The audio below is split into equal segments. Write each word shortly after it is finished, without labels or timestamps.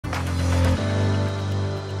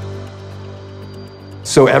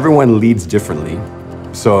So everyone leads differently.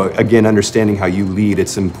 So again, understanding how you lead,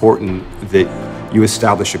 it's important that you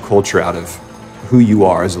establish a culture out of who you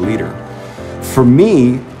are as a leader. For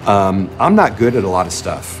me, I'm not good at a lot of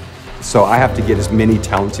stuff. So I have to get as many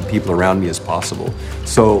talented people around me as possible.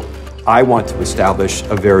 So I want to establish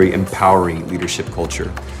a very empowering leadership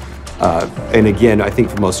culture. And again, I think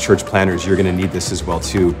for most church planners, you're gonna need this as well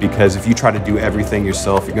too, because if you try to do everything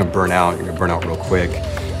yourself, you're gonna burn out real quick.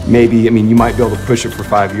 Maybe, I mean, you might be able to push it for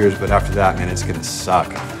 5 years, but after that, man, it's gonna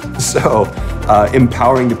suck. So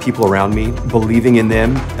empowering the people around me, believing in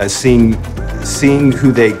them, seeing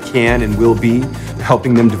who they can and will be,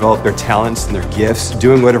 helping them develop their talents and their gifts,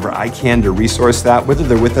 doing whatever I can to resource that, whether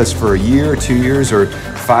they're with us for a year, 2 years, or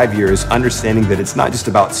 5 years, understanding that it's not just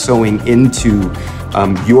about sowing into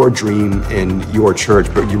your dream in your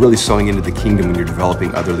church, but you're really sowing into the kingdom when you're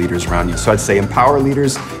developing other leaders around you. So I'd say empower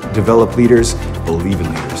leaders, develop leaders, believe in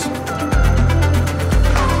leaders.